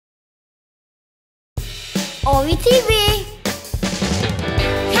Owie TV.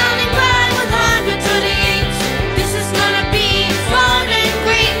 Counting by 138. This is gonna be fun and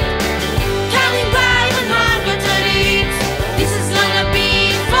great. Counting by 138. This is gonna be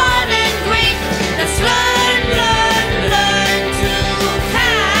fun and great. Let's learn, learn, learn to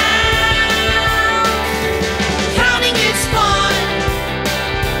count. Counting is fun.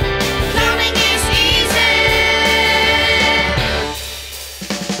 Counting is easy.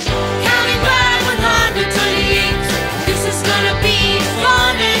 Counting by 138. This is gonna be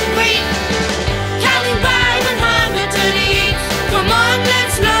fun and great. Counting by 138. Come on,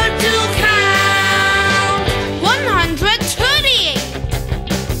 let's learn to count. 138.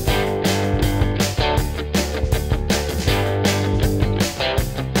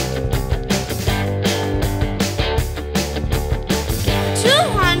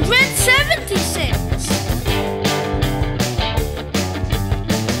 276.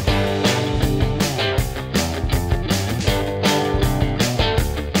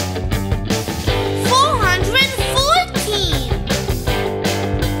 414.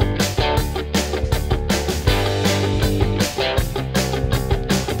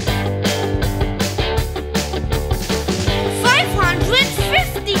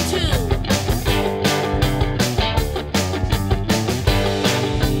 552.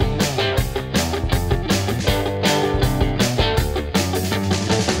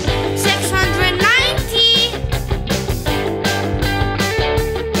 690.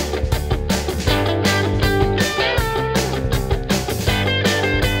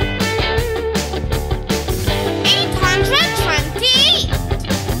 828.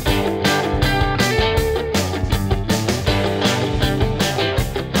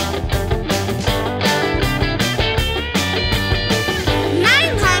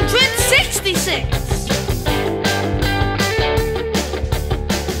 966.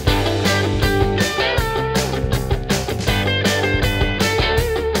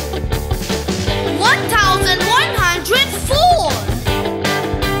 1104.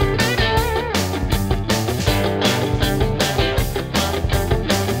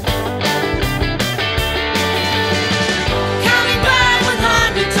 'Counting by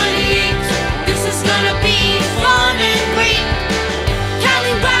 128. This is gonna be fun and great.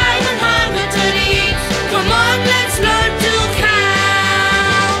 Counting by 138. Come on, let's learn to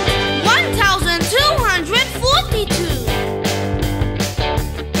count. 1242.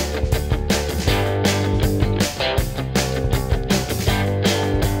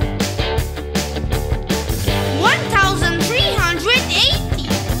 1380.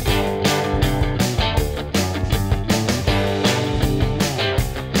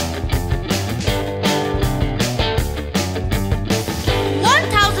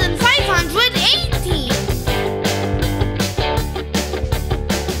 1518.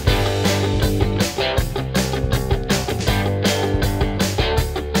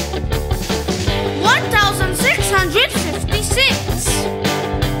 1656.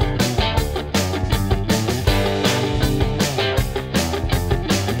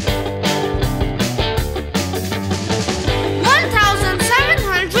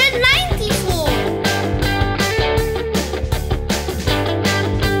 1794.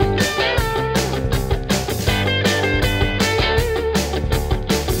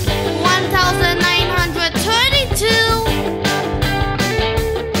 1932.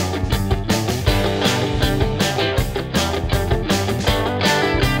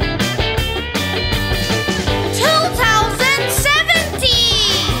 2017.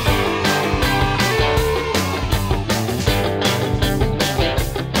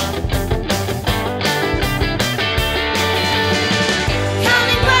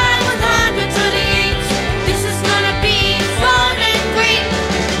 'Counting by 138. This is gonna be fun and great.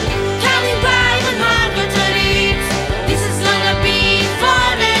 Counting by 138. This is gonna be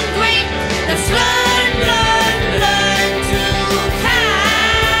fun and great. Let's learn, learn, learn to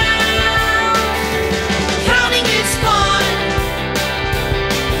count. Counting is fun.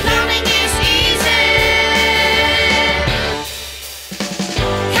 Counting is easy.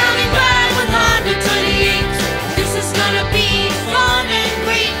 Counting by 138. This is gonna be fun and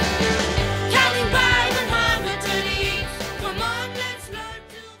great. Counting by 138. Come on, let's learn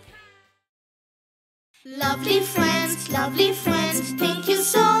to count. Lovely friends, thank you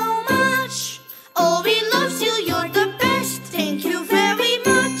so much. Owie loves you, you're the best. Thank you very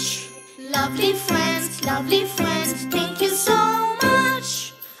much. Lovely friends,